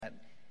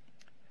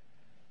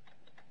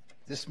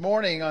This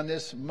morning on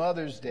this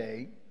Mother's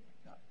Day,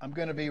 I'm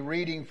going to be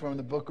reading from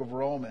the book of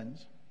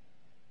Romans,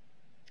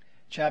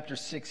 chapter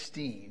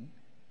 16.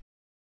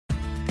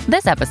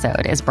 This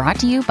episode is brought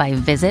to you by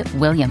Visit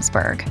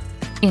Williamsburg.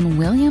 In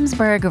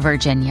Williamsburg,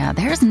 Virginia,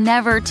 there's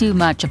never too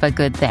much of a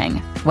good thing.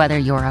 Whether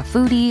you're a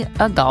foodie,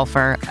 a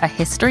golfer, a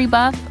history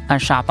buff, a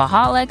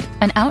shopaholic,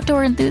 an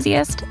outdoor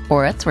enthusiast,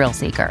 or a thrill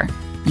seeker,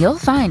 you'll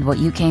find what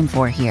you came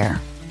for here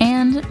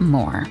and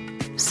more.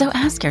 So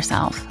ask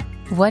yourself,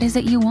 what is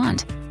it you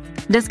want?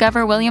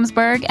 Discover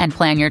Williamsburg and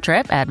plan your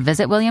trip at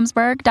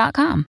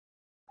visitwilliamsburg.com.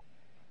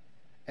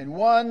 And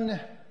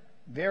one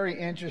very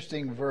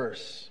interesting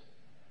verse,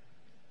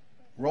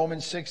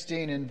 Romans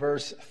 16 and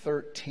verse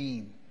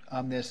 13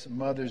 on this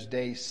Mother's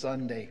Day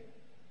Sunday.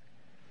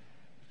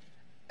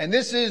 And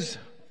this is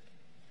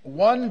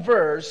one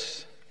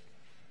verse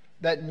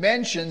that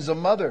mentions a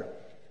mother.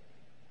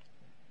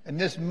 And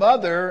this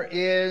mother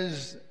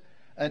is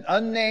an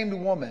unnamed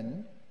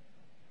woman,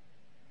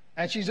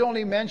 and she's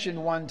only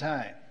mentioned one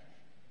time.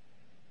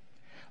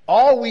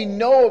 All we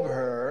know of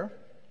her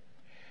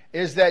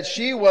is that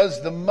she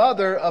was the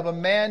mother of a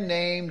man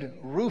named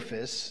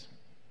Rufus,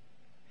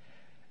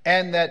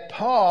 and that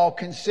Paul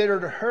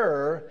considered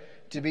her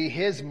to be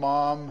his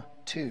mom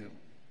too.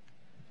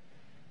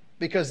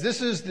 Because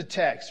this is the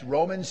text,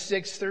 Romans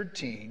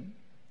 6:13.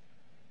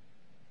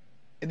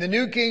 In the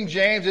New King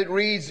James it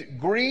reads,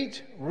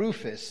 "Greet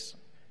Rufus,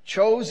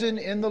 chosen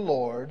in the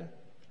Lord,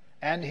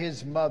 and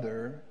his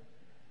mother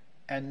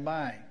and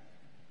mine."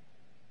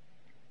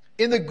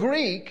 In the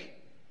Greek,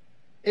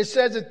 it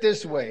says it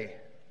this way: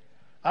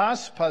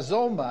 As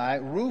pazomai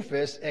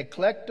Rufus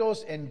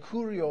eklektos en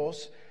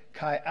kurios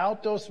kai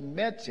autos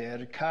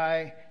meter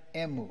kai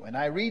emu. And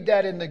I read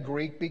that in the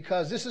Greek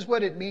because this is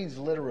what it means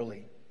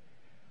literally.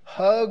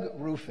 Hug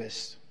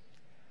Rufus,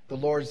 the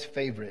Lord's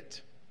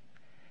favorite,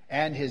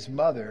 and his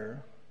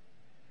mother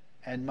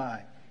and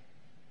mine.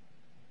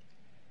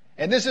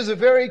 And this is a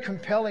very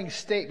compelling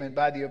statement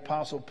by the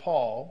Apostle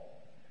Paul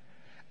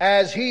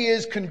as he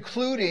is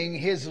concluding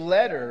his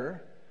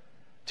letter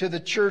to the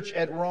church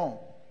at Rome,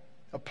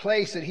 a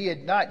place that he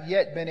had not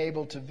yet been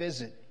able to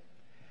visit.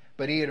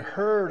 But he had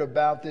heard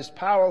about this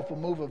powerful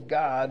move of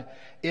God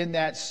in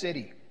that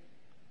city.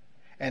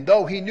 And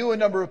though he knew a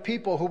number of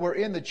people who were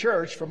in the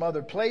church from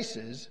other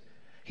places,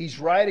 he's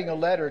writing a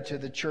letter to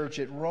the church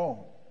at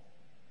Rome.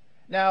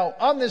 Now,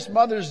 on this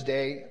Mother's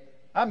Day,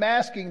 I'm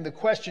asking the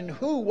question,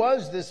 who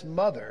was this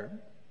mother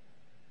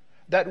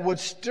that would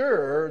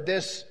stir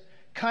this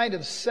kind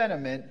of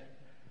sentiment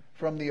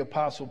from the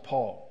Apostle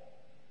Paul?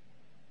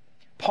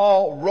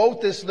 Paul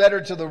wrote this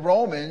letter to the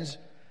Romans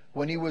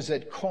when he was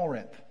at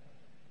Corinth.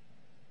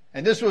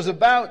 And this was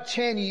about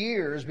 10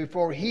 years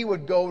before he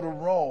would go to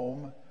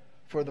Rome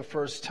for the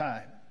first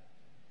time.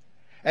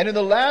 And in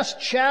the last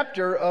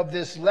chapter of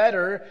this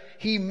letter,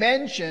 he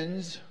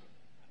mentions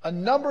a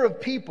number of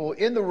people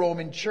in the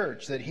Roman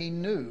church that he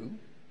knew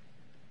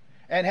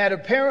and had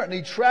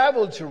apparently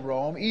traveled to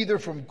Rome, either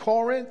from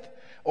Corinth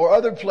or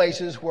other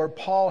places where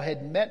Paul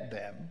had met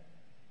them.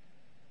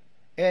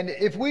 And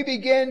if we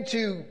begin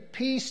to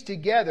piece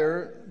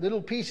together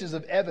little pieces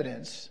of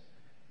evidence,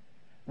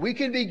 we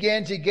can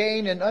begin to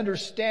gain an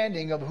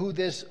understanding of who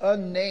this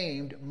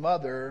unnamed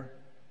mother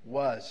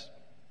was.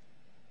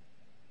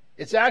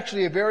 It's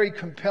actually a very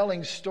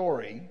compelling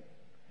story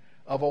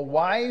of a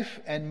wife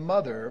and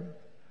mother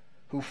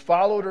who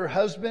followed her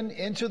husband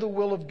into the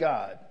will of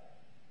God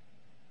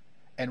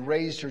and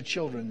raised her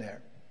children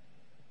there.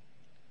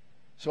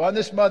 So on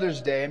this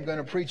Mother's Day, I'm going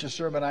to preach a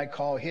sermon I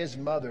call His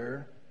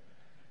Mother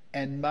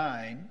and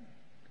Mine.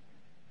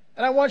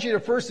 And I want you to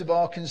first of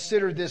all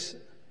consider this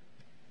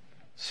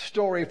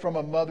story from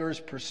a mother's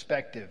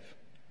perspective.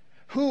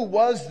 Who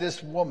was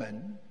this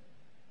woman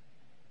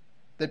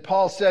that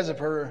Paul says of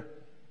her,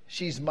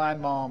 she's my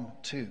mom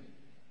too?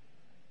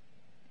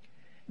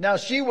 Now,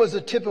 she was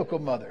a typical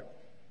mother.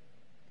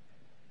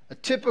 A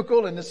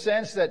typical in the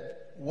sense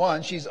that,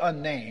 one, she's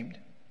unnamed.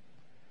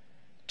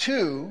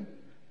 Two,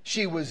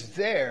 she was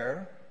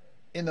there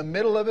in the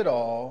middle of it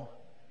all.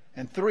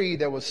 And three,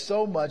 there was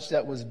so much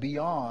that was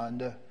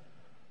beyond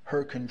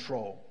her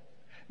control.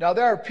 Now,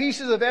 there are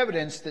pieces of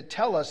evidence that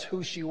tell us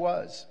who she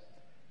was.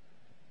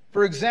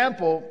 For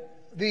example,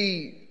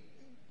 the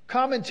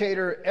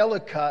commentator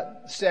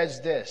Ellicott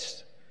says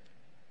this: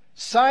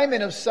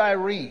 Simon of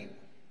Cyrene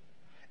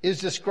is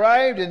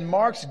described in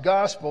Mark's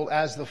gospel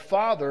as the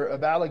father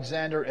of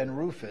Alexander and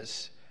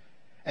Rufus.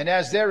 And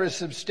as there is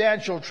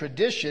substantial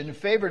tradition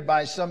favored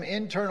by some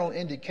internal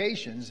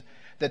indications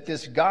that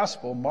this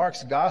gospel,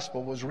 Mark's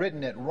gospel, was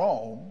written at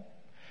Rome,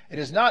 it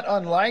is not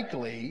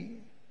unlikely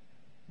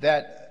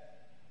that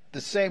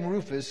the same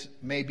Rufus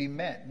may be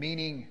meant,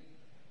 meaning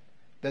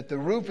that the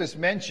Rufus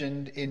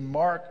mentioned in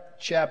Mark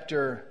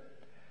chapter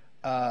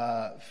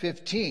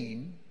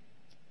 15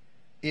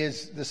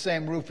 is the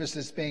same Rufus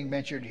that's being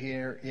mentioned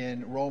here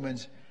in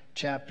Romans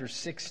chapter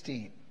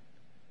 16.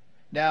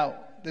 Now,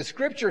 the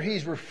scripture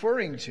he's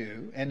referring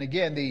to, and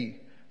again, the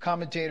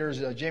commentators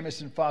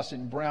Jameson, Fawcett,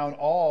 and Brown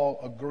all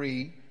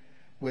agree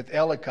with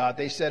Ellicott,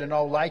 they said in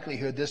all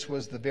likelihood this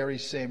was the very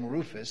same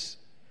Rufus.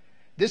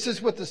 This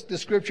is what the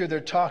scripture they're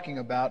talking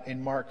about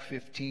in Mark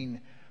 15,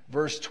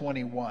 verse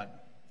 21.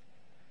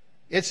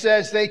 It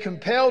says, they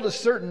compelled a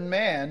certain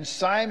man,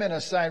 Simon a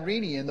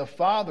Cyrenian, the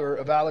father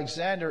of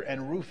Alexander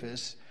and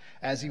Rufus,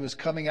 as he was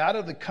coming out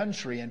of the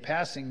country and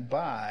passing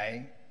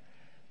by,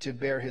 to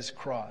bear his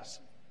cross.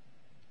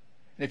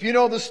 And if you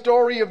know the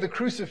story of the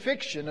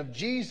crucifixion of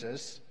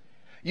Jesus,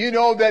 you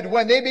know that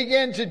when they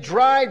began to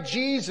drive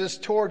Jesus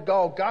toward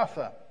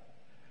Golgotha,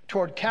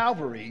 toward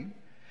Calvary,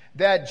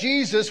 that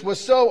Jesus was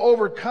so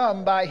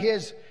overcome by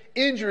his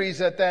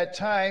injuries at that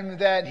time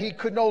that he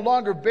could no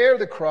longer bear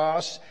the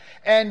cross,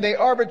 and they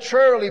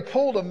arbitrarily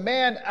pulled a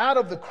man out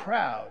of the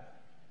crowd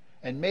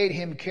and made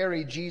him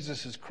carry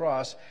Jesus'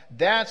 cross.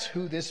 That's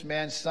who this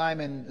man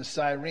Simon the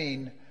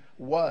Cyrene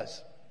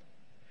was.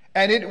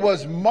 And it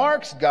was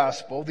Mark's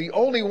gospel, the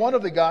only one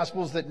of the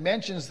gospels that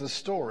mentions the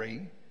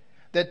story,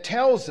 that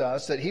tells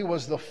us that he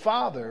was the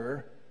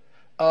father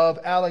of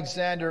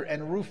Alexander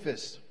and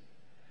Rufus.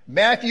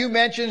 Matthew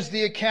mentions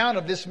the account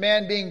of this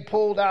man being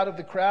pulled out of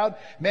the crowd,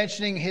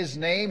 mentioning his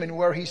name and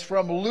where he's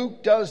from.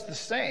 Luke does the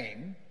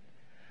same,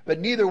 but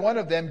neither one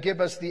of them give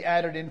us the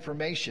added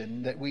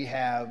information that we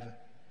have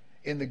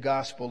in the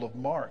Gospel of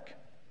Mark.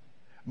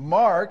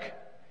 Mark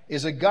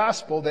is a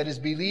gospel that is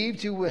believed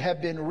to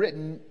have been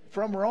written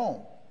from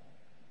Rome.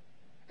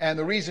 And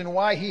the reason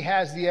why he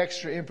has the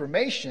extra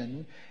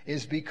information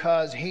is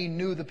because he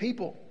knew the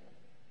people.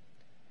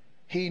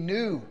 He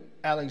knew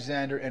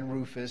Alexander and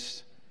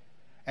Rufus,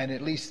 and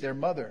at least their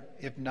mother,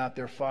 if not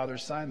their father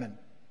Simon.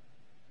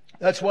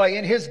 That's why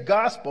in his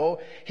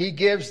gospel, he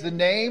gives the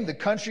name, the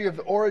country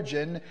of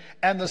origin,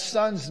 and the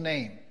son's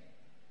name.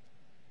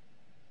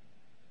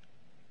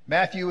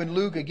 Matthew and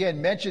Luke,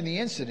 again, mention the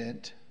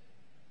incident,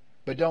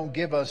 but don't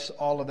give us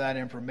all of that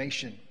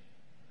information.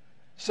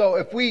 So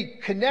if we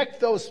connect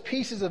those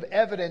pieces of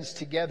evidence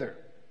together,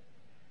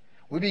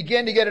 we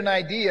begin to get an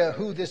idea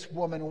who this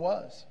woman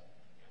was.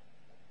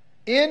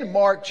 In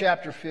Mark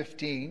chapter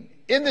 15,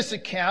 in this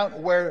account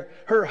where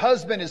her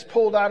husband is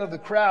pulled out of the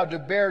crowd to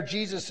bear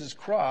Jesus'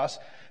 cross,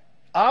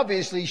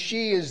 obviously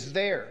she is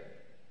there.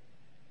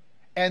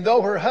 And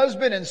though her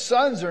husband and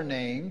sons are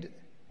named,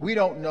 we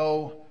don't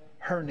know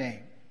her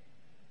name.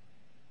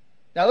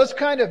 Now let's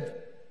kind of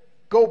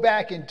go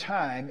back in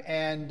time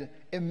and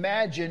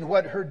imagine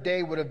what her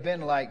day would have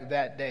been like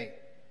that day.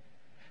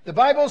 The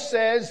Bible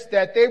says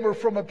that they were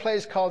from a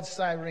place called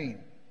Cyrene.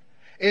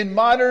 In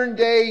modern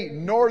day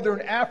northern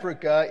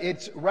Africa,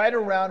 it's right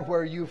around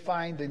where you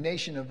find the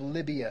nation of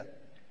Libya.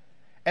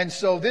 And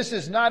so this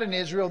is not in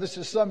Israel, this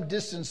is some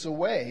distance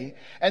away.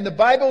 And the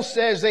Bible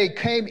says they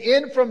came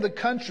in from the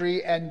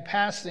country and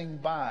passing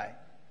by.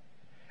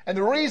 And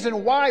the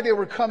reason why they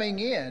were coming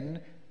in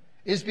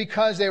is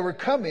because they were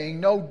coming,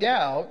 no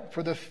doubt,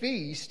 for the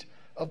feast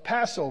of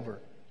Passover.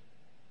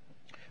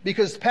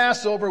 Because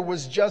Passover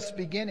was just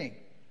beginning.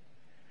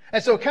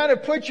 And so kind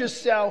of put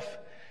yourself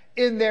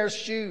in their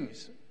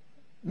shoes.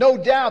 No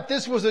doubt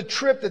this was a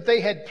trip that they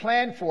had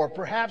planned for,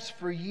 perhaps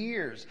for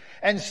years,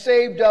 and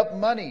saved up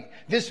money.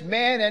 This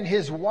man and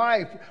his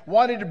wife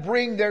wanted to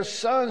bring their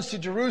sons to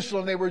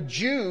Jerusalem. They were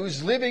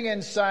Jews living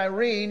in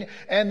Cyrene,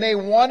 and they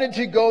wanted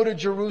to go to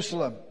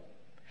Jerusalem.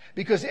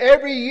 Because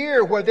every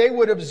year where they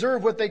would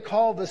observe what they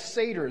call the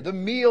Seder, the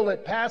meal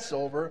at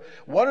Passover,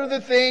 one of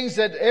the things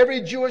that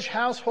every Jewish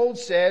household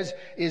says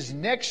is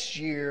next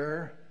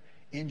year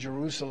in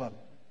Jerusalem.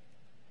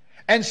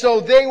 And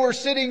so they were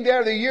sitting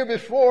there the year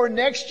before,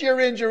 next year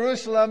in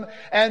Jerusalem,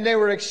 and they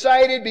were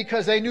excited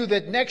because they knew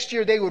that next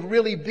year they would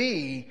really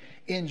be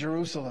in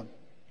Jerusalem.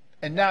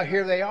 And now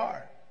here they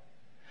are.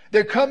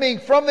 They're coming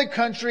from the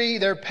country,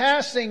 they're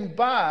passing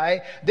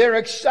by, they're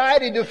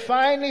excited to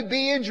finally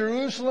be in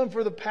Jerusalem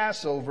for the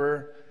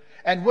Passover.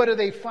 And what do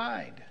they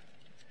find?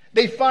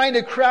 They find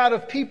a crowd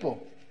of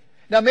people.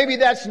 Now maybe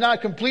that's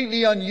not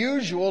completely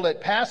unusual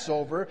at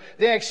Passover.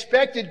 They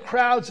expected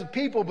crowds of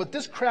people, but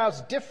this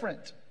crowd's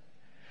different.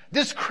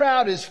 This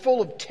crowd is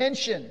full of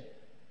tension.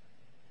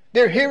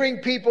 They're hearing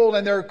people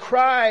and their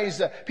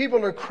cries.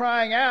 People are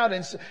crying out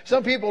and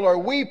some people are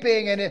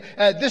weeping and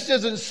this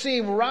doesn't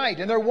seem right.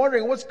 And they're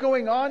wondering what's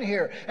going on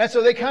here. And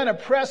so they kind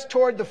of press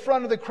toward the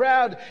front of the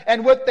crowd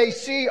and what they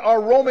see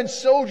are Roman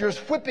soldiers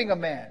whipping a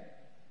man.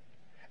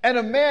 And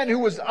a man who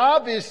was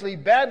obviously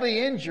badly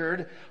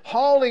injured,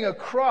 hauling a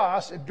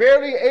cross,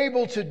 barely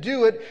able to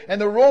do it. And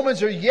the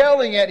Romans are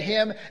yelling at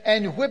him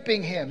and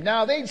whipping him.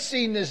 Now they'd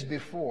seen this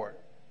before.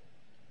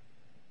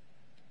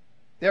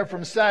 They're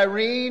from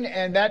Cyrene,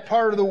 and that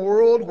part of the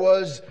world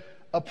was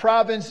a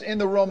province in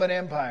the Roman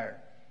Empire.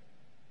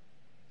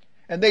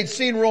 And they'd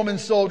seen Roman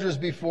soldiers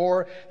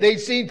before. They'd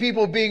seen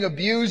people being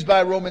abused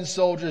by Roman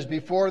soldiers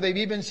before. They've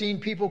even seen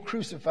people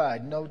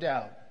crucified, no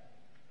doubt.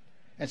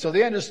 And so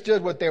they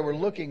understood what they were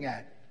looking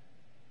at.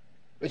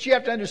 But you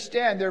have to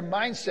understand their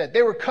mindset.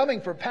 They were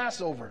coming for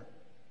Passover.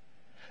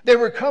 They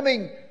were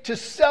coming to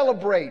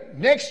celebrate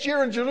next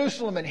year in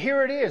Jerusalem, and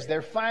here it is.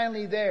 They're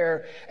finally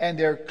there, and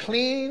they're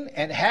clean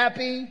and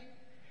happy,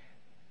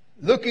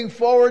 looking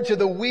forward to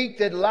the week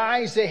that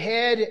lies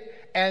ahead,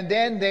 and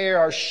then they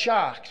are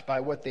shocked by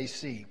what they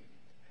see.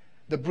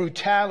 The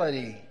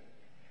brutality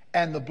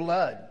and the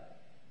blood.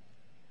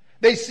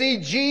 They see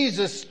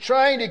Jesus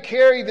trying to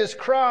carry this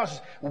cross,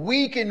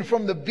 weakened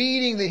from the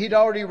beating that he'd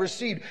already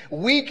received,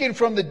 weakened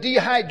from the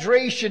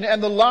dehydration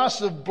and the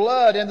loss of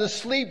blood and the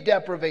sleep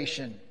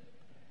deprivation.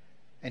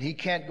 And he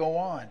can't go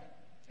on.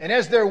 And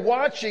as they're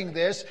watching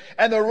this,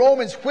 and the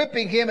Romans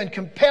whipping him and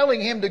compelling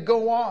him to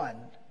go on,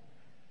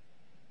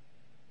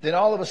 then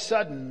all of a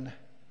sudden,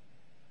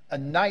 a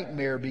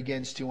nightmare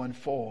begins to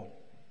unfold.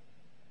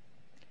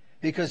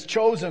 Because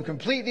chosen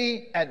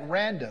completely at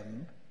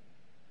random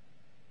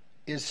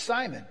is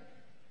Simon,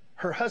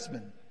 her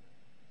husband.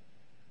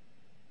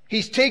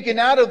 He's taken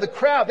out of the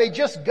crowd. They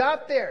just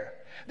got there.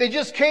 They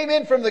just came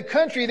in from the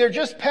country. They're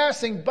just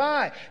passing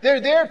by. They're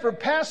there for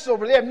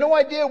Passover. They have no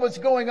idea what's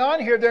going on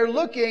here. They're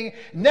looking.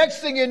 Next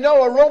thing you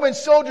know, a Roman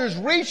soldier's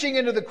reaching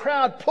into the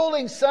crowd,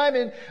 pulling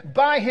Simon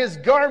by his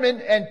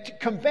garment and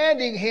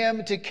commanding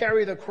him to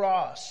carry the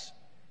cross.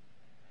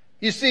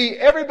 You see,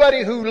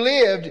 everybody who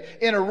lived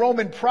in a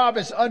Roman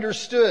province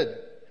understood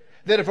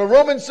that if a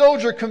Roman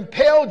soldier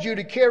compelled you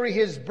to carry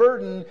his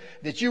burden,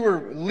 that you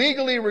were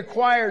legally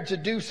required to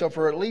do so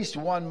for at least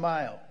 1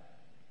 mile.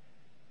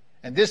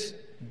 And this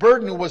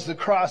burden was the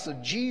cross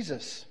of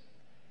Jesus.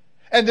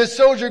 And the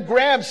soldier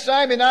grabs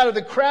Simon out of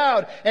the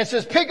crowd and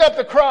says, "Pick up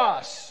the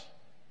cross."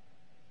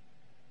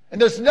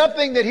 And there's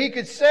nothing that he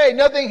could say,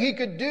 nothing he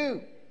could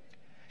do.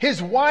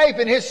 His wife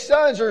and his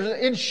sons are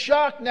in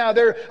shock now.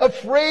 They're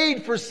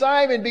afraid for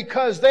Simon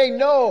because they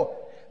know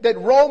that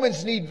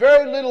Romans need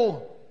very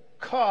little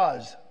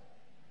cause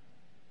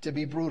to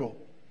be brutal.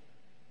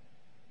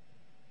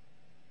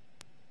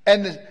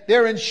 And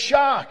they're in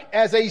shock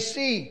as they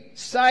see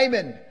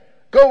Simon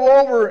go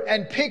over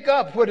and pick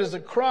up what is a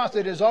cross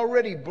that is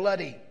already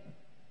bloody.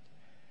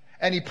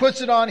 And he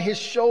puts it on his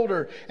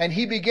shoulder and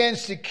he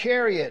begins to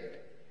carry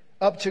it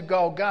up to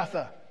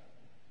Golgotha.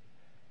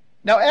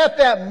 Now at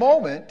that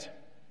moment,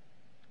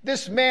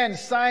 this man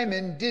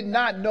Simon did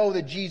not know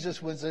that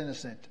Jesus was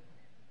innocent.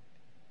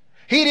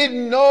 He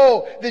didn't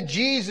know that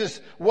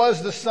Jesus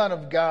was the Son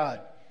of God.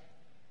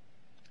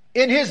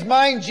 In his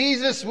mind,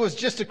 Jesus was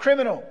just a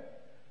criminal.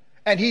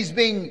 And he's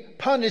being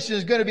punished and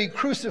is going to be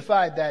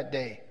crucified that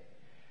day.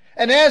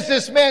 And as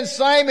this man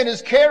Simon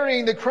is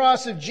carrying the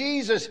cross of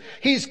Jesus,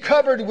 he's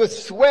covered with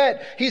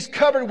sweat. He's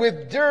covered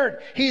with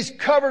dirt. He's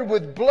covered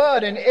with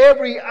blood. And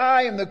every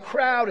eye in the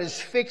crowd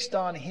is fixed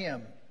on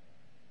him.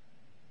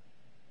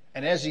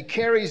 And as he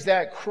carries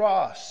that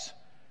cross,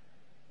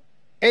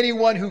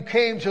 anyone who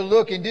came to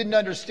look and didn't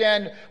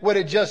understand what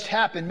had just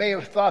happened may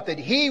have thought that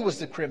he was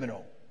the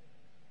criminal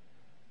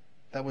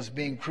that was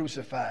being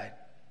crucified.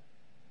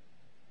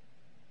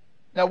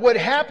 Now, what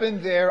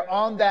happened there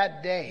on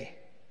that day,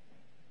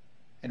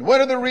 and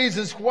one of the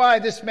reasons why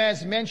this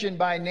man's mentioned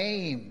by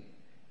name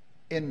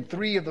in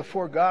 3 of the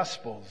 4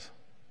 Gospels,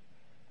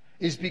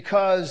 is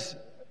because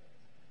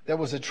there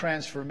was a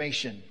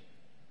transformation,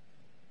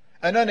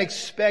 an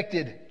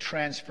unexpected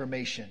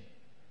transformation.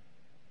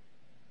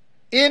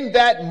 In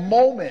that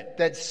moment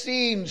that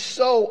seemed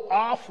so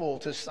awful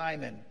to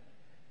Simon,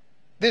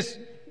 this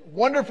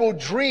wonderful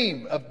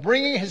dream of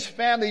bringing his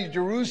family to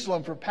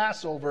Jerusalem for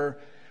Passover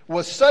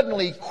was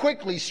suddenly,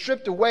 quickly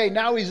stripped away.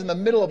 Now he's in the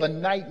middle of a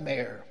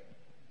nightmare.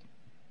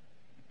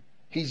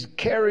 He's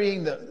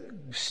carrying the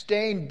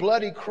stained,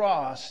 bloody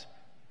cross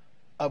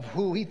of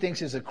who he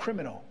thinks is a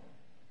criminal.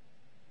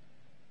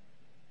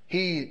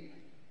 He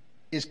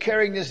is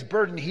carrying this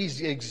burden.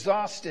 He's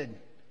exhausted.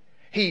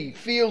 He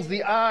feels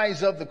the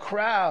eyes of the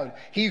crowd.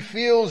 He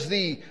feels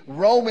the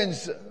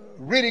Romans'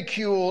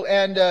 ridicule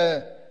and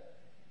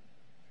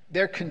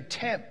their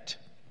contempt.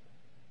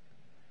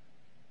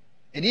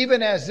 And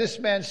even as this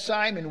man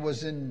Simon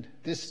was in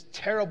this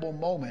terrible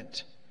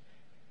moment,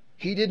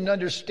 he didn't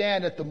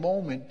understand at the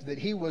moment that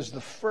he was the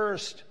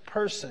first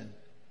person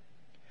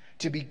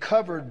to be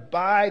covered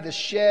by the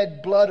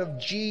shed blood of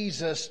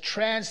Jesus,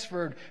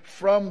 transferred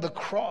from the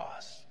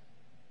cross.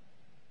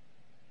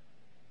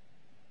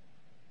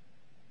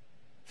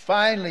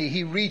 Finally,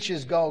 he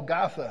reaches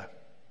Golgotha,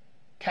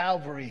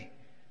 Calvary.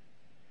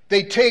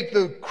 They take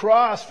the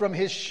cross from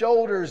his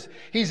shoulders.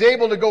 He's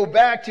able to go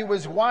back to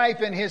his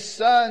wife and his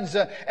sons,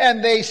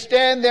 and they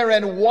stand there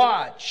and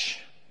watch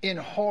in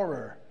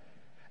horror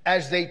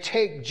as they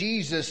take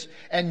Jesus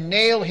and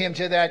nail him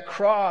to that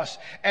cross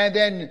and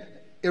then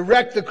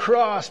erect the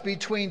cross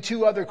between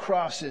 2 other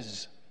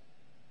crosses.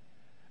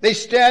 They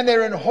stand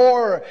there in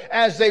horror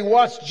as they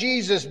watch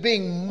Jesus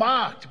being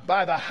mocked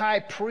by the high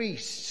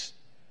priests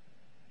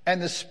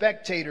and the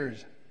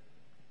spectators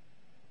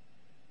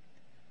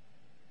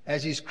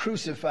as he's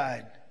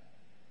crucified.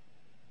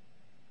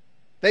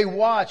 They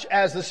watch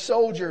as the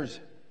soldiers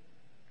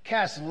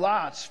cast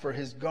lots for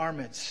his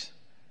garments.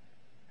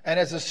 And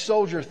as a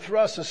soldier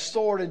thrusts a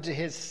sword into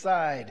his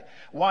side,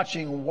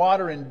 watching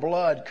water and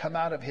blood come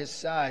out of his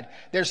side.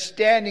 They're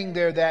standing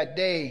there that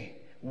day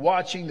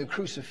watching the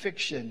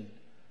crucifixion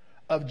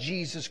of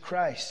Jesus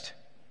Christ.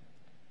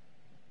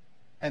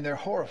 And they're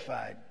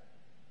horrified.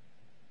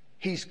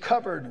 He's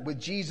covered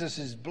with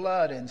Jesus'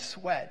 blood and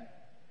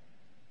sweat.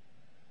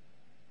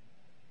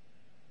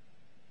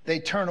 they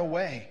turn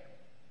away.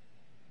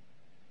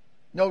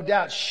 No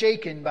doubt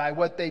shaken by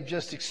what they've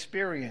just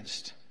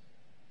experienced.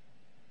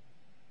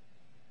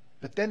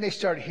 But then they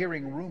start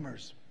hearing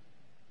rumors.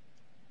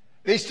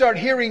 They start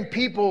hearing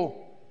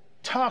people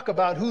talk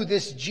about who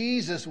this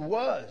Jesus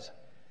was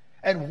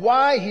and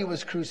why he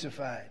was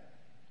crucified.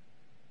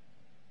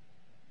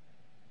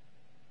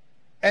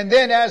 And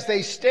then as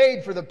they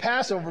stayed for the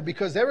Passover,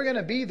 because they were going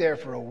to be there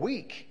for a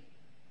week,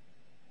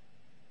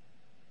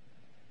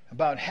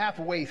 about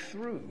halfway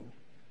through,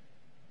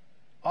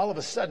 all of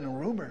a sudden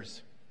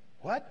rumors.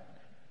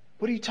 What?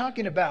 What are you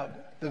talking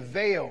about? The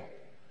veil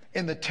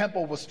in the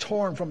temple was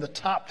torn from the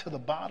top to the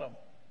bottom.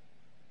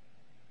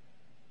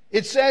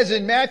 It says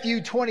in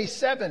Matthew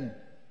 27,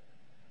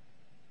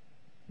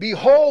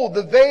 behold,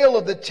 the veil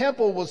of the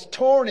temple was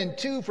torn in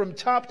two from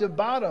top to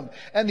bottom,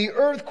 and the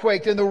earth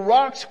quaked, and the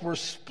rocks were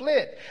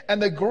split,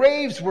 and the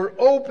graves were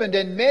opened,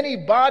 and many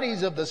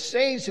bodies of the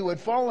saints who had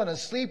fallen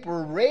asleep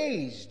were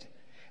raised.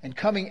 And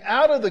coming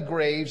out of the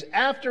graves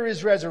after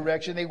his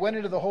resurrection, they went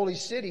into the holy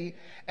city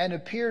and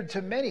appeared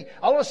to many.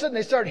 All of a sudden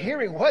they start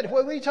hearing, what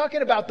are you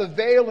talking about? The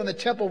veil in the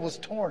temple was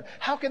torn.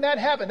 How can that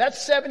happen?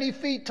 That's 70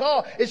 feet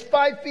tall. It's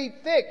 5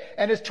 feet thick.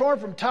 And it's torn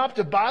from top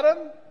to bottom?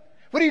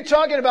 What are you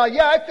talking about?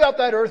 Yeah, I felt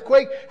that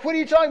earthquake. What are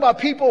you talking about?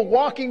 People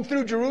walking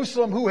through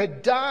Jerusalem who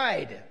had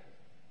died.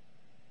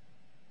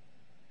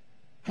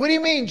 What do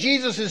you mean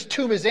Jesus'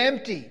 tomb is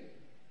empty?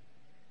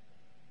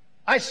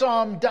 I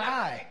saw him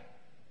die.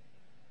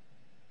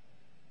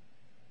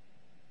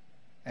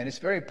 And it's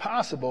very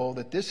possible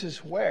that this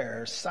is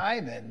where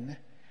Simon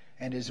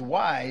and his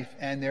wife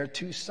and their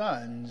 2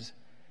 sons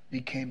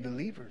became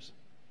believers.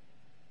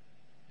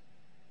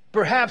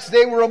 Perhaps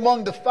they were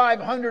among the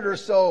 500 or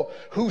so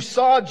who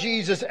saw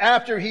Jesus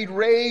after he'd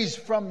raised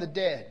from the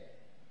dead.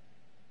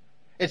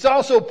 It's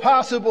also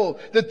possible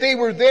that they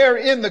were there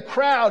in the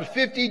crowd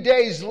 50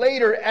 days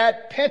later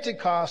at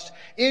Pentecost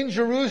in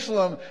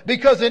Jerusalem,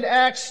 because in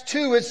Acts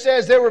 2 it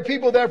says there were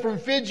people there from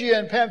Phrygia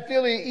and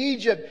Pamphylia,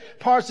 Egypt,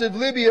 parts of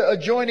Libya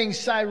adjoining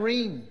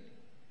Cyrene,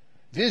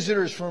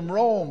 visitors from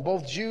Rome,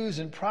 both Jews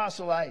and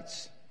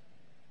proselytes.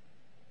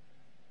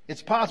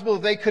 It's possible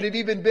that they could have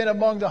even been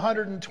among the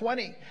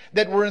 120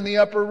 that were in the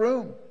upper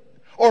room.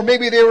 Or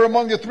maybe they were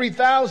among the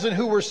 3,000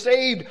 who were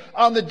saved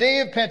on the day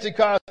of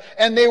Pentecost,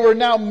 and they were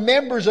now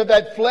members of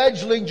that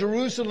fledgling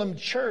Jerusalem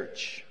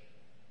church.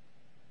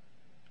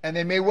 And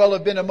they may well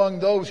have been among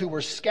those who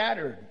were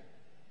scattered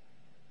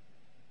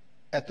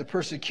at the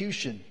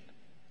persecution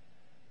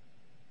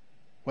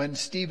when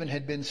Stephen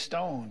had been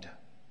stoned.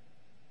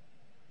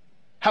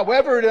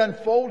 However it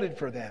unfolded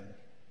for them,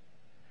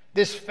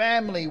 this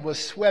family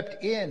was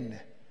swept in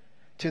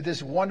to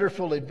this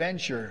wonderful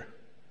adventure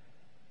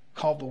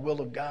called the will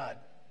of God.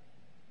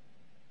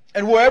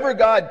 And wherever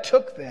God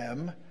took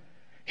them,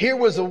 here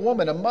was a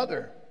woman, a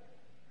mother,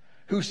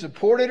 who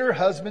supported her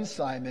husband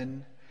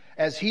Simon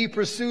as he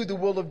pursued the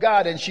will of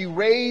God. And she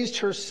raised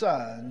her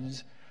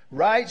sons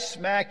right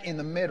smack in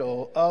the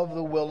middle of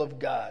the will of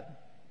God.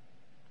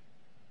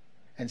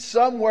 And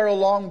somewhere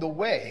along the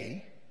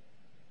way,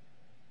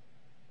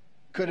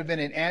 could have been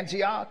in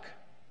Antioch,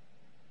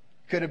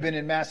 could have been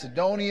in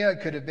Macedonia,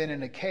 could have been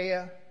in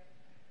Achaia,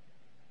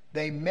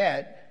 they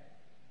met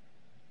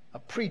a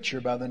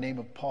preacher by the name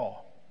of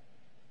Paul.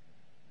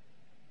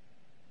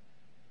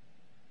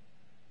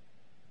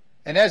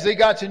 And as they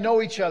got to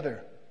know each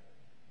other,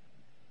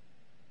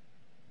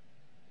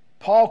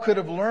 Paul could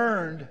have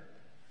learned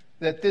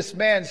that this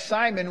man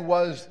Simon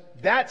was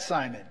that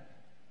Simon,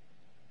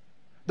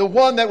 the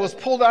one that was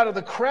pulled out of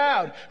the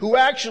crowd, who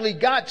actually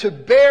got to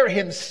bear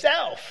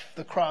himself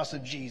the cross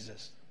of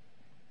Jesus,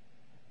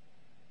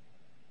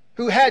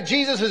 who had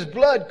Jesus'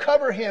 blood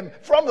cover him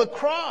from the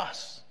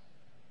cross.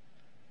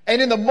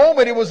 And in the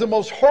moment, it was the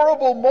most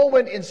horrible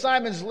moment in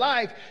Simon's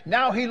life.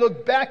 Now he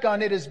looked back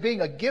on it as being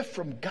a gift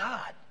from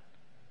God.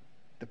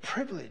 The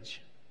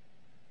privilege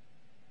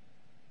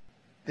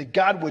that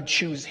God would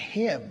choose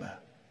him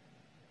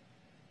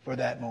for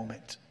that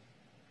moment.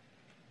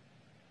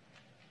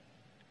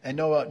 And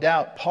no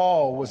doubt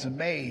Paul was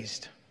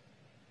amazed.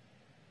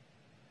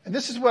 And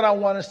this is what I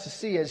want us to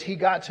see as he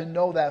got to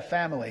know that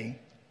family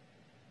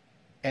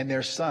and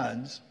their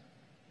sons.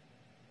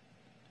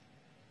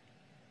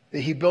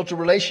 That he built a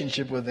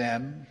relationship with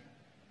them.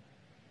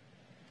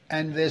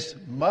 And this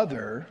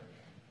mother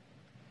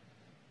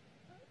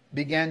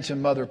began to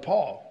mother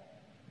Paul.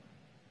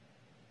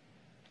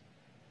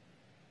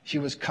 She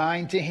was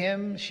kind to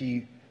him.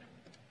 She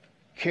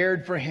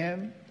cared for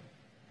him.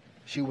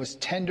 She was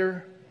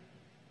tender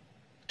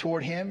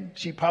toward him.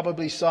 She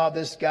probably saw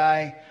this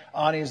guy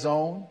on his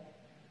own,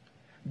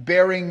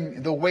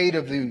 bearing the weight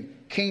of the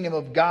kingdom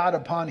of God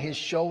upon his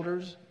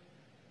shoulders.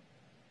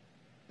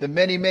 The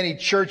many, many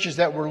churches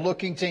that were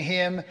looking to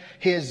him,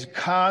 his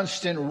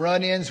constant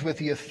run-ins with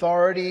the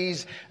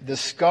authorities, the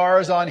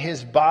scars on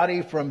his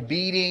body from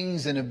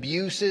beatings and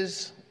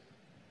abuses.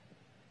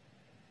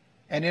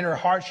 And in her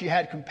heart, she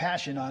had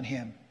compassion on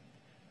him.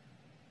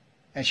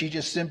 And she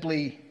just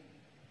simply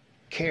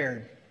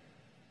cared.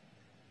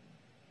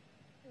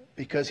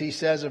 Because he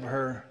says of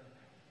her,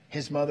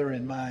 his mother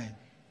and mine.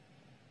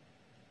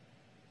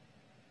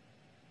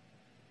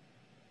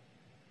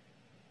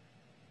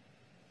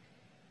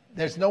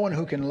 There's no one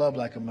who can love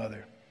like a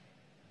mother.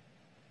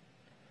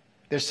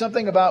 There's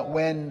something about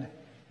when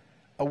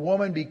a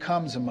woman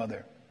becomes a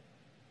mother.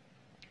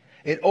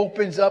 It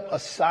opens up a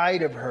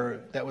side of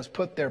her that was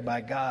put there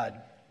by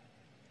God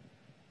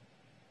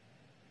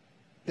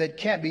that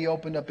can't be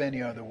opened up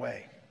any other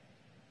way.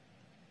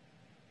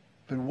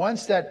 But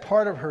once that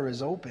part of her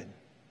is open,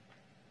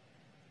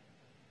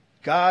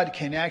 God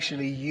can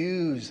actually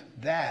use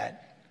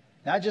that,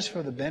 not just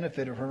for the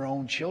benefit of her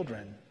own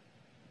children,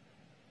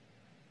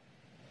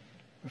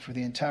 but for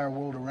the entire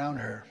world around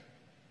her.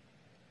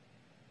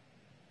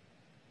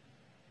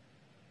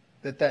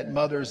 That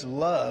mother's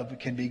love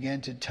can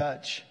begin to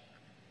touch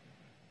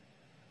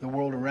the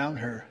world around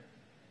her,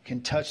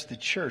 can touch the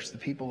church, the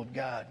people of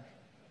God.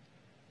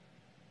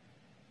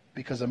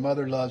 Because a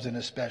mother loves in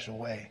a special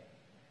way.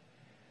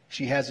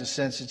 She has a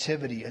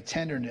sensitivity, a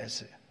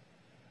tenderness,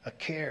 a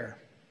care.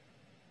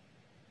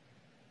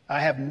 I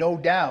have no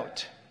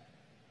doubt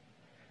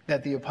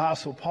that the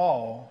Apostle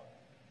Paul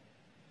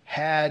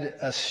had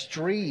a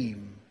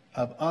stream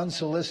of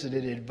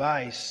unsolicited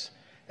advice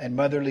and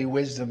motherly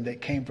wisdom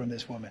that came from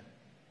this woman.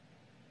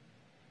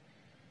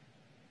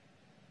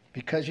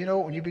 Because,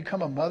 when you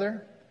become a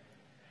mother,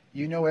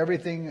 you know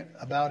everything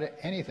about it,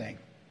 anything.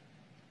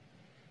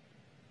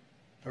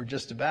 Or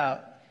just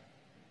about.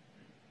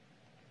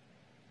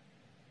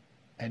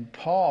 And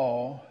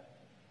Paul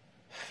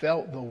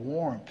felt the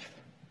warmth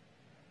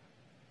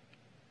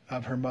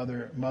of her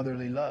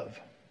motherly love.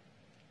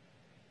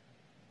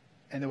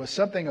 And there was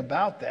something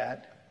about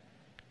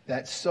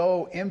that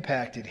so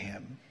impacted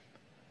him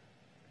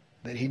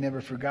that he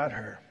never forgot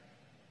her.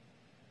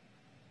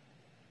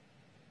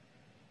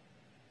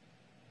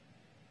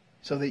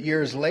 So that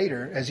years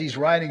later, as he's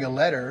writing a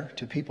letter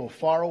to people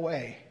far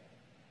away,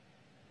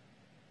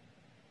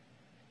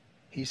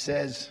 he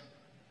says,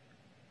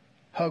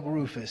 hug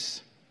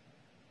Rufus,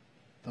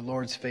 the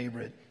Lord's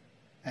favorite,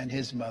 and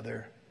his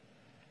mother,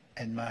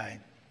 and mine.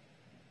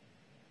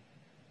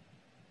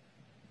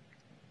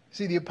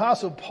 See, the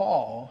Apostle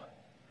Paul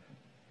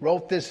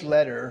wrote this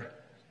letter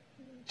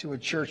to a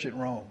church at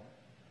Rome.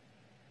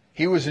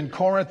 He was in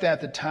Corinth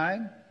at the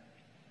time.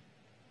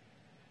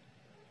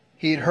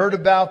 He had heard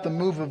about the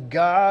move of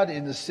God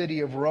in the city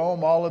of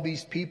Rome, all of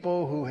these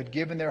people who had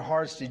given their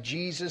hearts to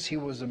Jesus. He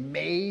was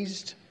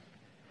amazed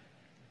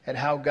at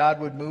how God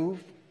would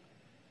move.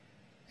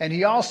 And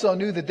he also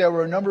knew that there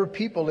were a number of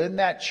people in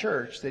that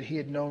church that he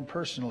had known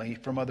personally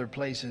from other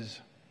places.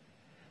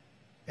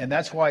 And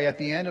that's why at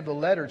the end of the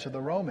letter to the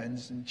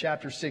Romans in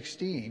chapter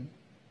 16,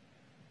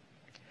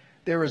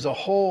 there is a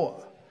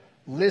whole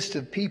list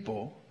of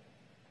people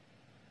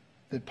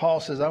that Paul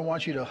says, I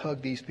want you to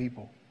hug these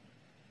people.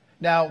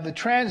 Now, the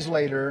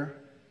translator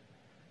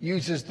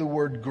uses the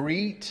word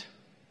greet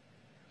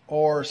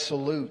or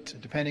salute,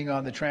 depending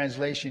on the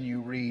translation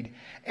you read.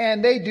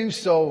 And they do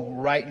so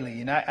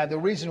rightly. And the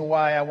reason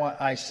why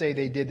I say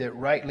they did that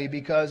rightly,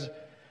 because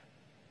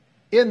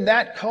in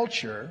that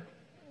culture,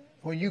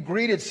 when you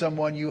greeted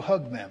someone, you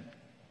hugged them.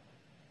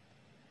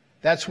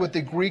 That's what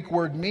the Greek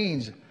word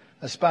means,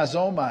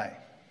 spasomai.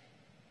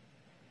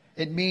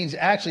 It means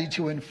actually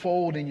to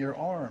enfold in your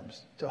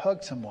arms, to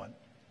hug someone.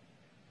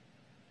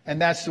 And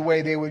that's the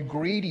way they would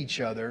greet each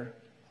other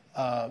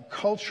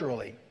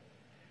culturally.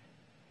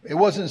 It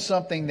wasn't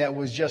something that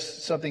was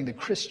just something the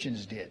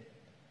Christians did.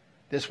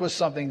 This was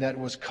something that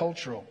was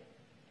cultural.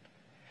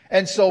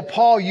 And so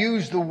Paul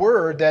used the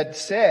word that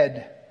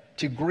said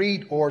to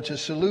greet or to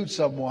salute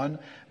someone,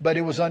 but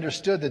it was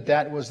understood that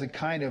that was the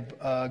kind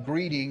of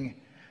greeting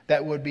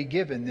that would be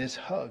given, this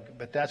hug.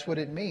 But that's what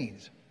it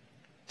means,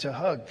 to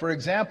hug. For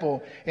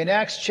example, in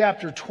Acts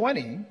chapter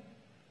 20,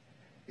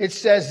 it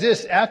says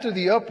this: after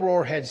the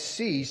uproar had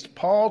ceased,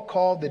 Paul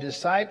called the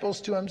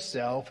disciples to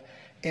himself,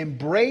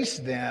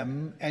 embraced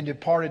them, and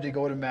departed to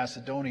go to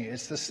Macedonia.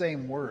 It's the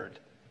same word,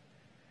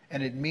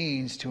 and it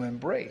means to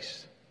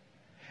embrace.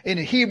 In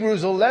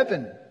Hebrews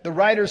 11, the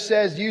writer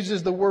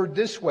uses the word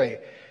this way: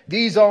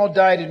 these all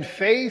died in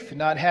faith,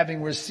 not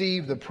having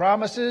received the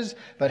promises,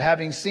 but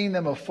having seen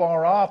them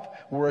afar off,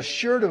 were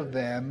assured of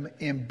them,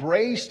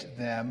 embraced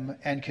them,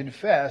 and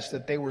confessed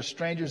that they were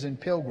strangers and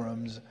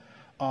pilgrims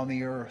on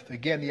the earth.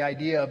 Again, the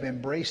idea of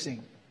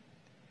embracing.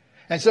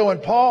 And so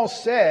when Paul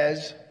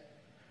says,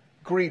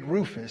 greet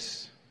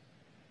Rufus,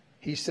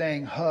 he's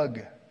saying, hug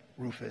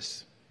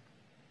Rufus.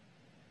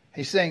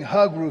 He's saying,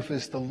 hug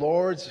Rufus, the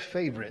Lord's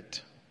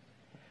favorite,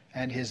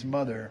 and his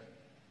mother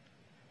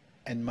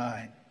and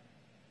mine.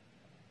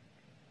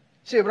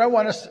 See, what I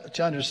want us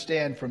to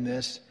understand from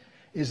this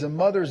is a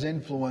mother's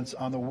influence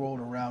on the world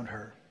around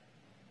her.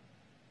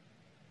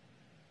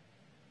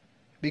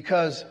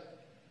 Because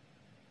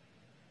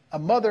a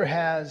mother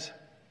has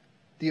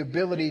the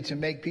ability to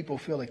make people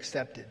feel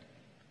accepted,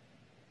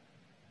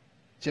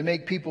 to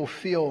make people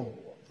feel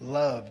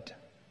loved.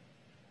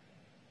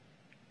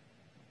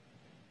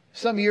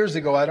 Some years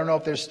ago, I don't know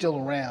if they're still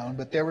around,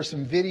 but there were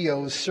some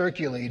videos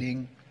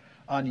circulating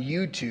on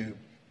YouTube.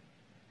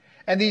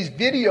 And these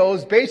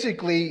videos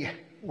basically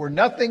were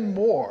nothing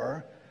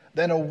more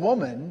than a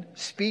woman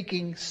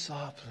speaking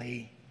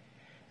softly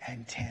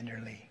and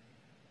tenderly.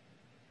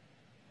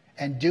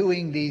 And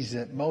doing these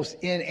most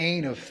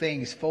inane of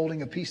things,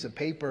 folding a piece of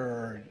paper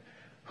or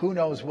who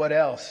knows what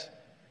else.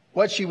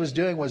 What she was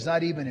doing was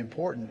not even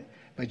important,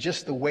 but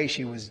just the way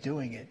she was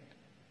doing it.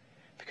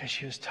 Because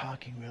she was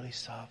talking really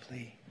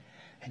softly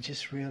and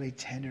just really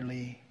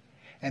tenderly.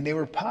 And they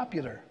were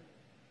popular.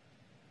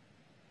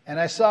 And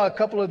I saw a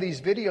couple of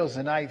these videos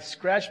and I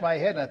scratched my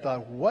head and I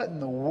thought, what in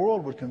the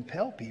world would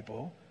compel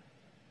people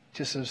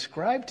to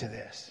subscribe to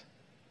this?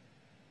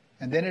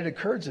 And then it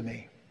occurred to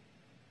me,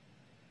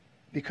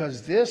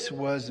 because this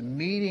was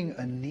meeting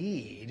a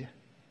need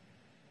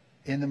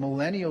in the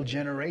millennial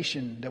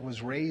generation that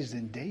was raised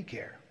in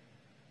daycare.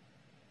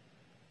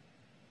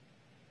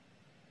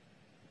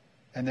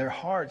 And their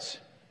hearts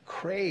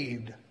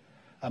craved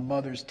a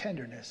mother's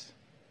tenderness.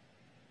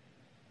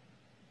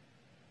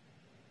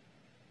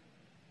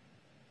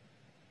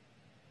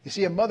 You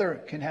see, a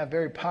mother can have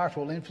very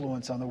powerful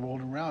influence on the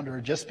world around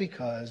her just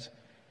because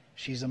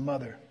she's a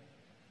mother.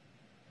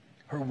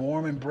 Her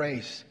warm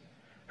embrace,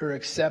 her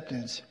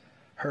acceptance,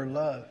 her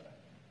love.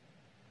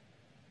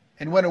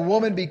 And when a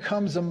woman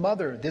becomes a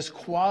mother, this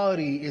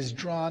quality is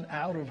drawn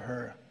out of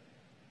her.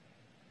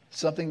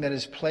 Something that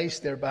is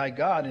placed there by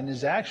God and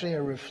is actually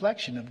a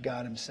reflection of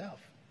God himself.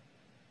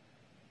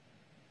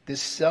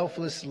 This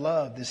selfless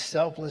love, this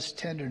selfless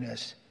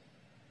tenderness,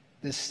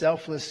 this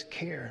selfless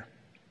care.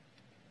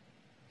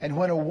 And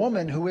when a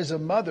woman who is a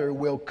mother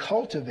will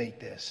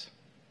cultivate this,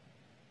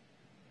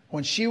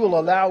 when she will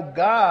allow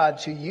God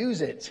to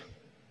use it,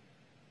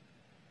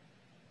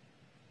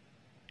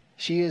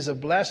 she is a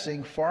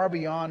blessing far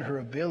beyond her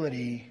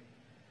ability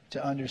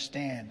to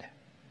understand.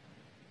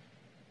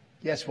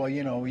 Yes, well,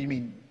 you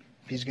mean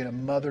he's going to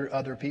mother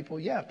other people?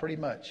 Yeah, pretty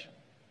much.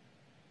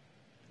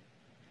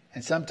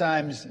 And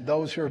sometimes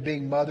those who are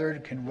being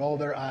mothered can roll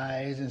their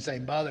eyes and say,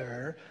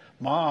 Mother,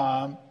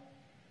 Mom.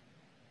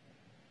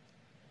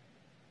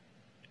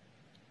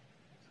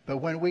 But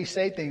when we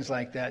say things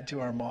like that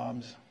to our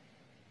moms,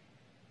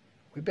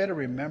 we better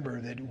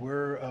remember that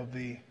we're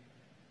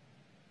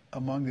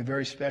among the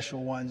very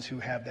special ones who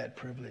have that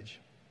privilege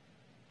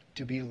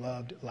to be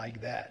loved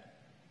like that.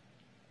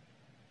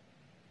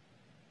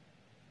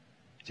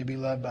 To be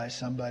loved by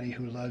somebody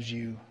who loves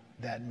you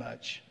that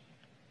much.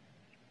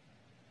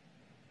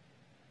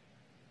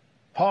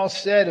 Paul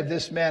said of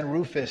this man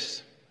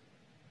Rufus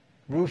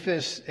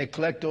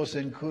eklektos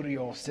en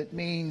kurios, it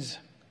means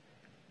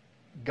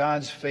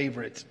God's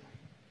favorite.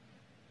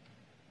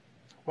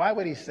 Why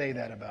would he say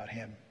that about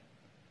him?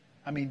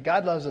 I mean,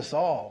 God loves us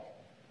all.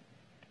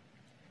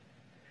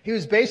 He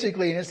was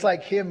basically, and it's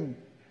like him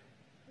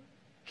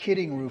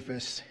kidding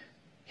Rufus.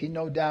 He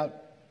no doubt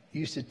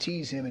used to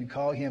tease him and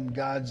call him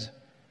God's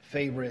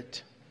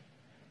favorite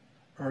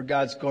or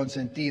God's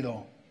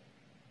consentido.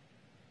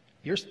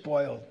 You're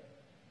spoiled.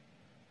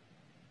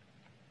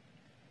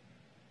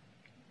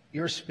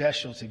 You're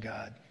special to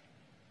God.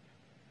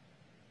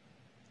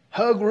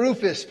 Hug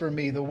Rufus for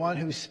me, the one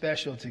who's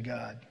special to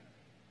God.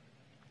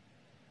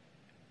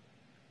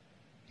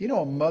 You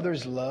know, a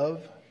mother's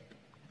love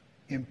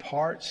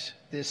imparts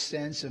this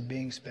sense of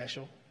being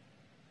special.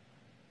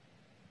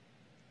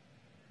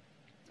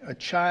 A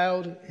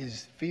child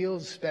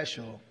feels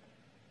special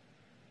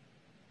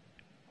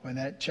when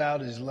that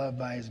child is loved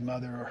by his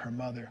mother or her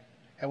mother.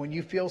 And when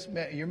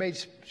you're made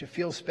to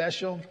feel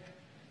special,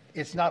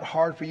 it's not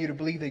hard for you to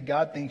believe that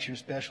God thinks you're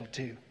special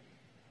too.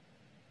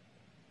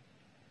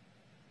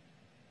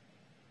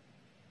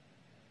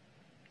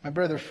 My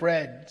brother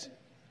Fred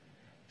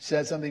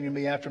said something to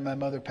me after my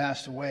mother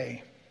passed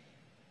away.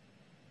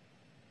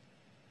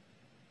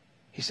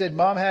 He said,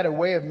 Mom had a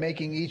way of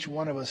making each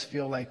one of us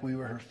feel like we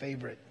were her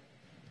favorite.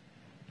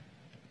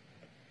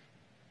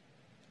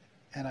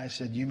 And I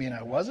said, you mean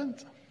I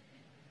wasn't?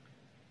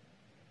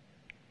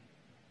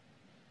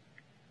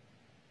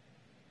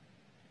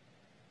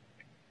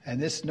 And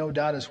this, no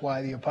doubt, is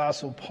why the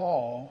Apostle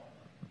Paul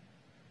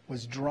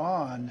was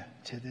drawn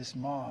to this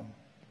mom.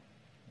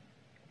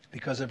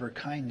 Because of her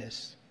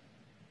kindness.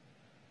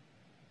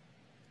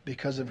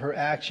 Because of her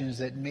actions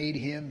that made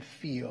him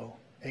feel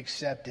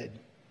accepted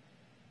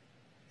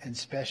and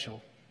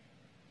special.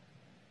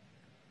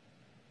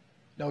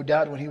 No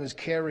doubt when he was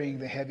carrying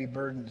the heavy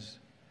burdens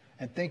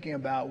and thinking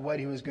about what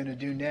he was going to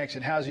do next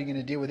and how's he going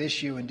to deal with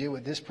issue and deal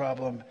with this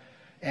problem.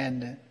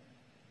 And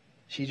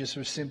she just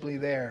was simply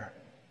there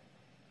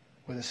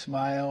with a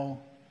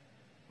smile,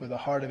 with a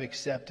heart of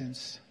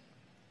acceptance.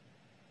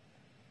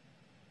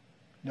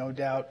 No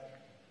doubt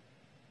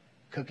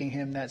cooking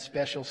him that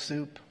special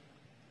soup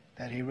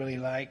that he really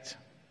liked.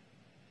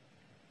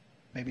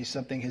 Maybe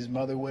something his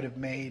mother would have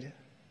made.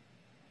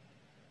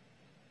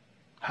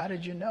 How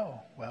did you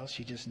know? Well,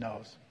 she just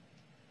knows.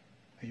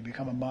 When you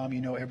become a mom, you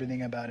know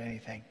everything about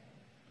anything.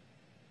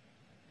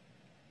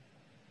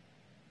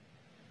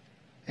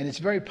 And it's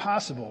very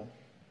possible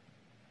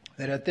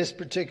that at this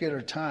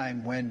particular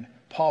time when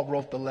Paul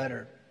wrote the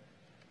letter,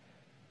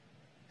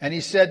 And he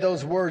said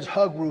those words,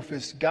 hug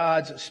Rufus,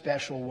 God's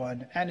special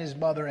one, and his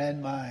mother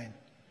and mine,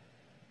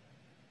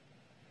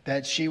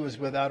 that she was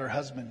without her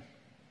husband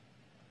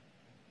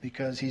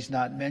because he's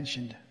not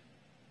mentioned.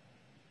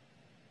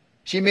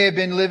 She may have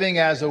been living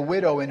as a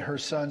widow in her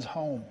son's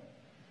home,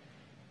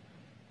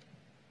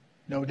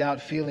 no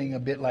doubt feeling a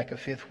bit like a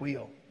fifth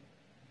wheel,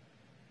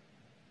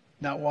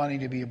 not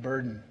wanting to be a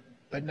burden,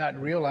 but not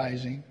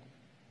realizing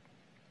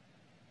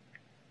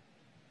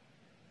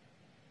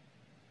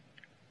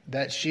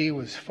that she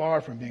was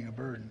far from being a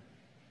burden,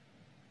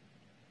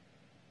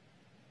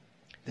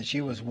 that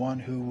she was one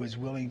who was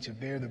willing to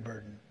bear the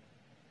burden,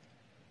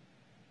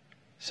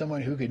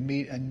 someone who could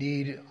meet a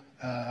need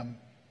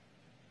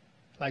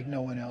like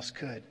no one else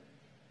could,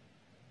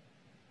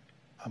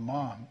 a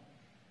mom.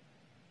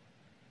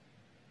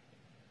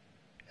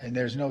 And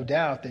there's no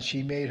doubt that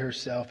she made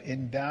herself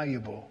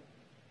invaluable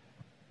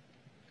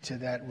to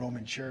that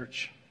Roman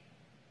church.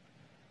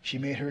 She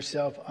made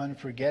herself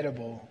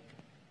unforgettable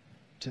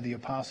to the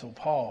Apostle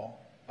Paul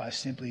by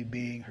simply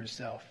being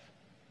herself.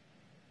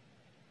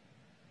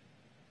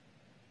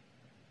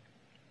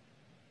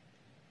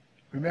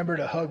 Remember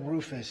to hug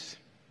Rufus,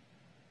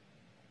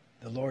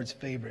 the Lord's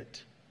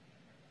favorite,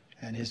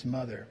 and his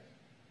mother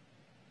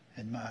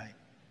and mine.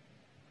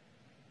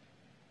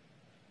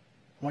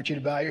 I want you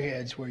to bow your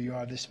heads where you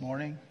are this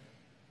morning.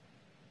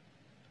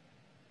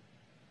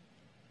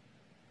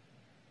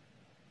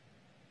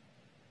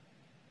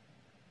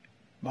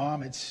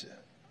 Mom,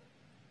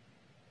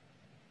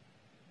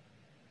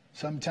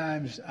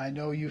 sometimes I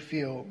know you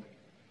feel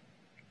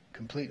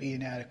completely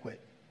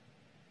inadequate.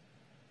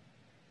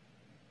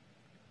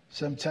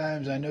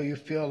 Sometimes I know you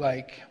feel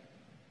like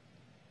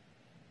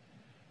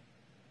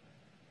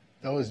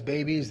those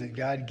babies that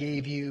God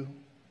gave you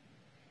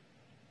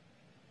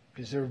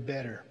deserve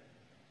better.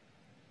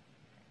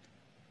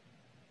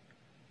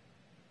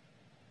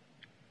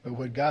 But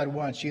what God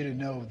wants you to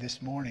know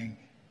this morning,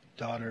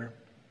 daughter,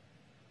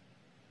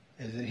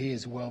 is that He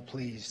is well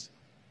pleased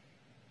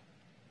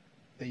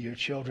that your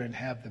children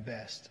have the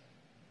best.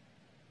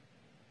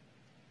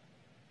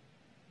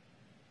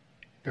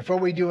 Before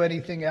we do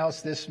anything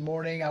else this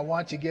morning, I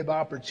want to give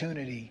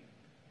opportunity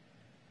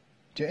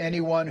to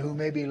anyone who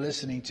may be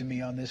listening to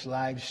me on this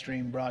live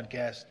stream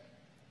broadcast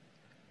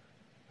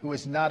who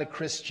is not a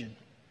Christian.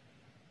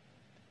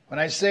 When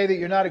I say that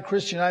you're not a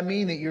Christian, I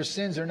mean that your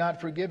sins are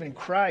not forgiven.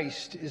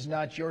 Christ is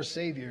not your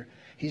Savior.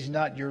 He's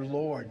not your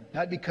Lord.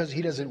 Not because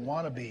He doesn't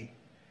want to be.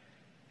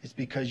 It's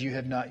because you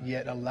have not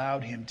yet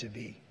allowed Him to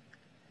be.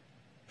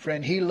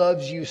 Friend, He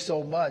loves you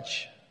so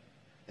much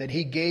that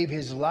He gave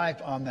His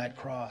life on that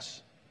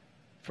cross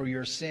for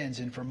your sins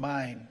and for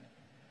mine.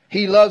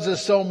 He loves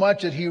us so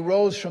much that He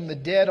rose from the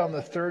dead on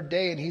the third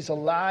day, and He's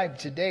alive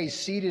today,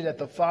 seated at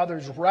the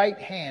Father's right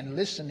hand,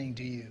 listening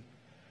to you.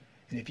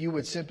 And if you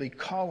would simply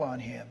call on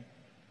Him,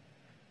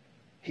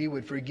 He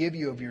would forgive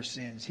you of your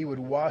sins. He would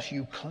wash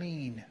you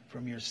clean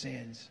from your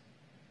sins.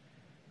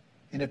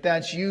 And if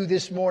that's you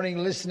this morning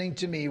listening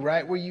to me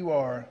right where you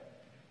are,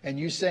 and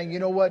you saying, you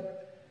know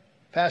what,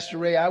 Pastor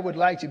Ray, I would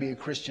like to be a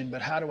Christian,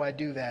 but how do I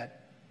do that?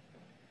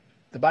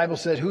 The Bible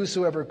said,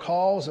 whosoever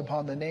calls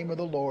upon the name of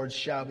the Lord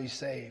shall be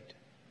saved.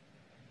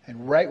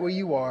 And right where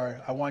you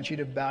are, I want you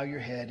to bow your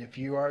head. If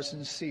you are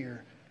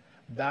sincere,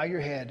 bow your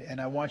head,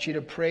 and I want you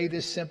to pray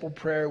this simple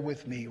prayer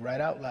with me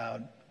right out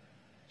loud.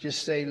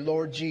 Just say,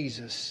 Lord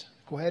Jesus.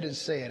 Go ahead and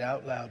say it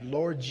out loud.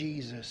 Lord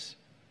Jesus,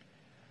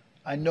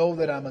 I know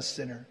that I'm a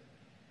sinner,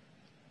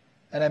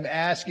 and I'm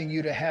asking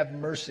you to have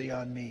mercy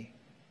on me.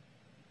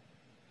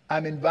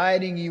 I'm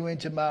inviting you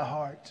into my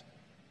heart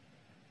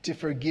to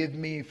forgive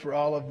me for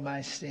all of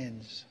my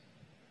sins.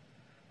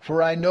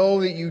 For I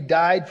know that you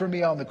died for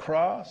me on the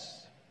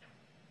cross,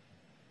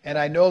 and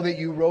I know that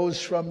you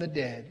rose from the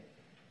dead.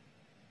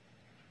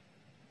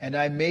 And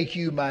I make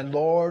you my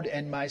Lord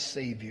and my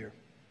Savior.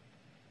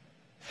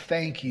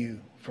 Thank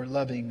you for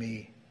loving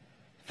me.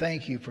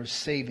 Thank you for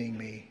saving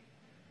me.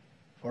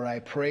 For I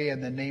pray in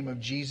the name of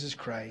Jesus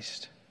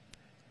Christ.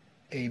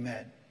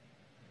 Amen.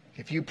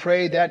 If you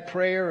pray that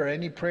prayer or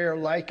any prayer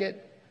like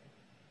it,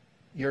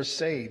 you're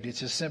saved.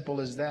 It's as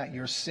simple as that.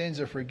 Your sins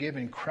are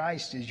forgiven.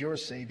 Christ is your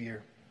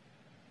Savior.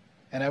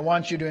 And I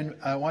want you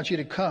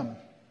to come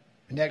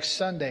next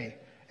Sunday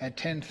at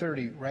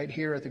 10:30 right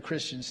here at the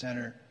Christian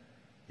Center.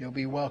 You'll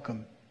be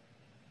welcome.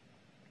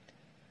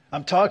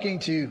 I'm talking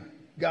to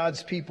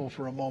God's people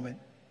for a moment.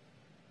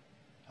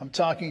 I'm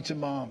talking to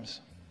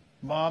moms.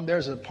 Mom,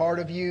 there's a part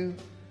of you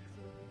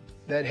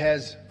that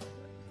has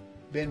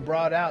been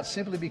brought out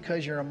simply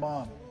because you're a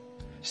mom.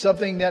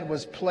 Something that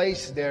was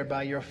placed there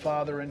by your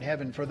Father in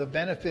heaven for the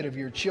benefit of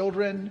your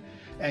children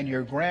and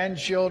your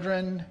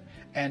grandchildren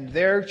and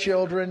their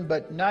children,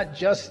 but not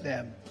just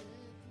them,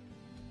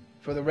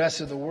 for the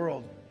rest of the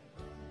world,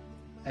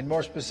 and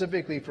more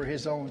specifically for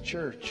His own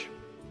church.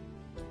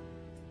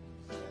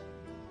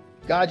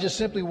 God just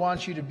simply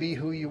wants you to be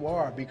who you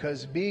are,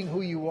 because being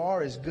who you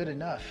are is good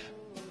enough.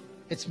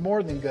 It's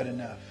more than good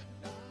enough.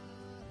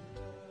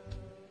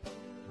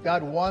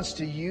 God wants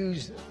to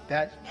use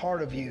that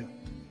part of you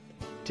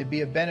to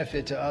be a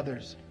benefit to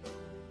others.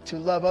 to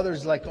love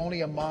others like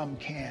only a mom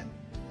can,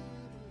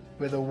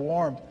 with a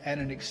warmth and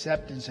an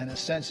acceptance and a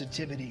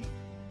sensitivity.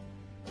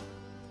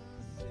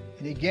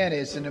 And again,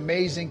 it's an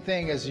amazing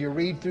thing as you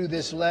read through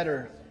this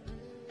letter.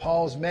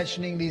 Paul's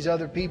mentioning these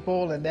other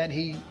people, and then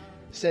he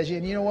says,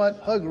 and you know what?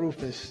 Hug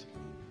Rufus,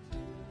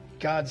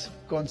 God's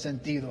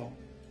consentido,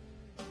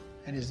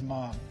 and his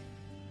mom,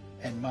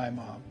 and my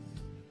mom.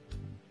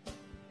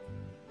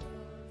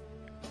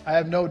 I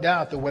have no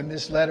doubt that when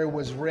this letter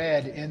was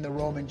read in the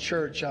Roman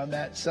church on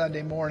that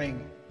Sunday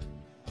morning,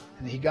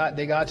 and they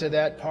got to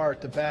that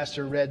part, the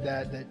pastor read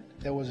that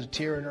there was a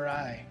tear in her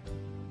eye,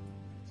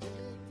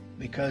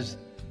 because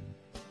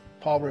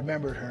Paul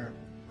remembered her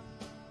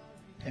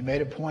and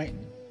made a point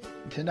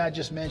to not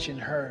just mention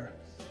her,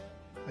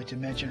 but to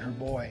mention her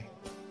boy.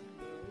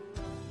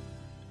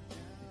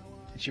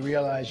 And she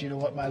realized, you know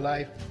what, my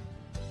life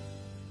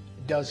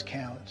does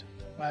count.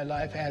 My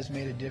life has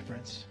made a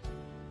difference.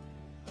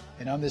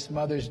 And on this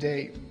Mother's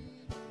Day,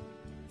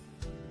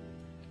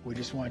 we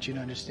just want you to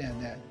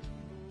understand that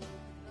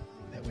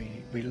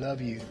we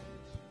love you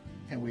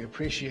and we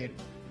appreciate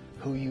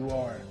who you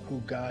are, who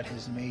God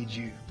has made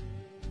you.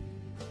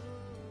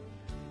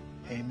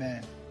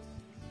 Amen.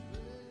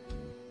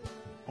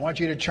 I want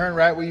you to turn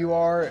right where you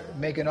are,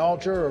 make an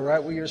altar, or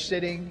right where you're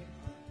sitting.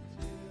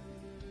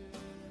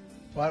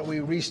 Why don't we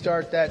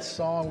restart that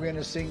song? We're going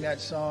to sing that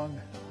song,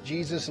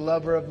 Jesus,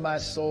 Lover of My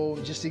Soul,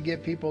 just to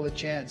give people a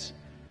chance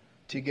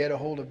to get a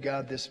hold of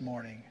God this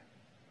morning.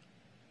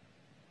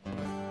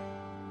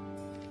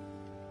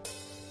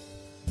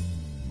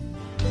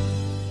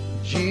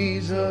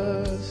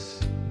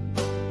 Jesus,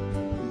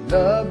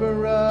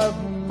 lover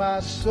of my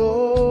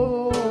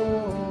soul,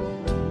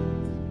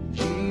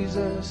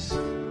 Jesus,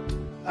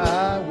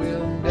 I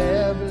will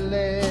never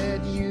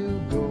let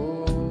you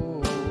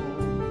go.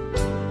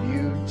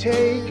 You've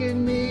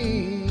taken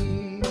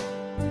me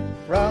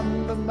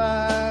from the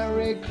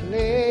miry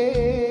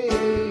clay,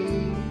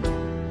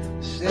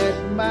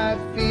 set my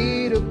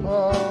feet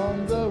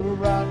upon the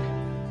rock.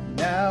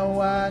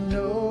 Now I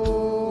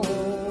know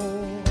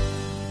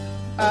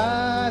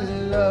I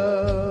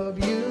love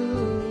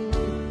you.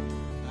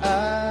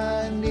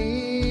 I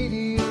need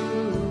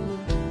you.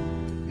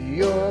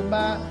 You're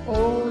my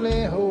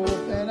only hope,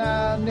 and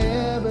I'll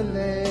never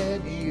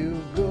let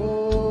you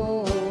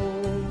go.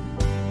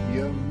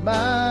 You're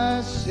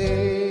my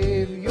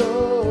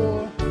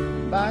Savior,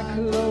 my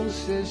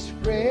closest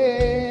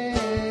friend.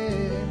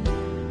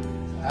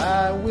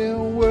 I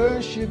will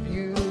worship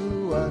you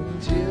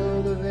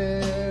until the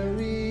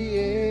very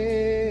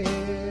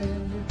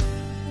end.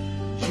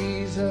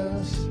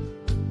 Jesus,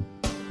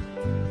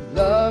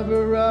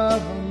 lover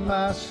of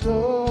my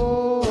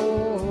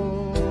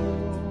soul,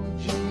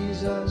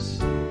 Jesus,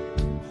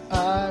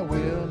 I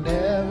will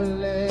never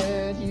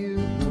let you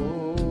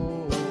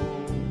go.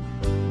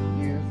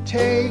 You've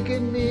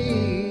taken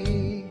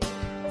me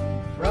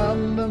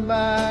from the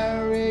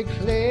miry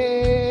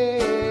clay,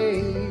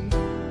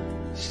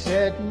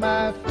 set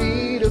my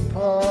feet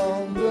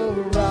upon the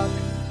rock.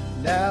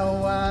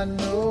 Now I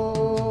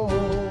know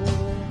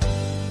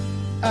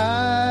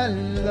I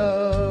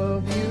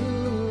love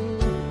you.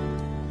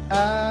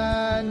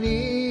 I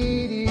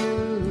need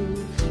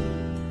you.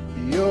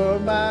 You're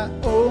my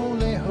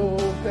only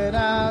hope, and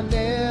I'll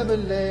never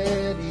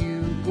let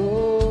you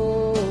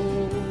go.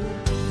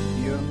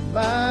 You're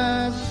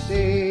my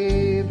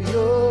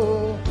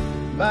Savior,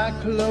 my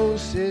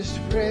closest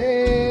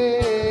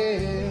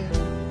friend.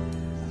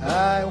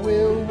 I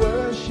will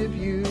worship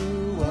you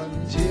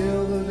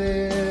until the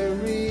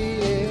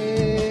very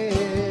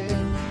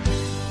end.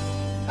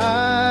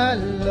 I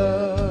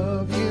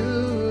love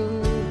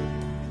you.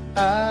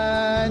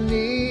 I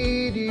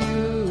need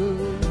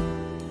you.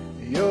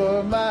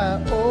 You're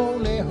my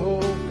only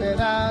hope,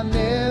 and I'll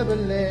never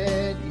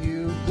let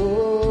you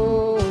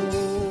go.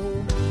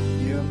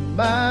 You're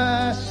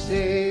my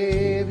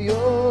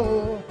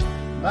Savior,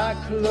 my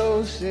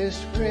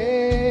closest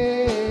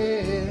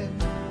friend.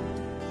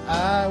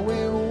 I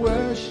will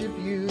worship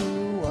you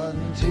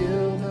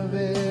until the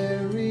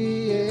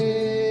very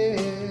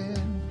end.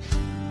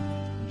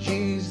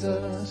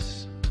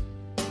 Jesus,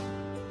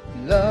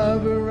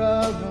 lover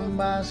of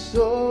my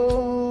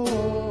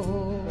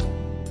soul,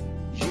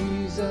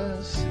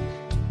 Jesus,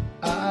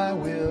 I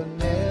will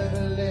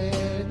never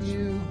let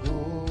you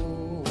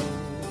go.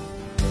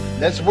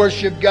 Let's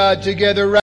worship God together.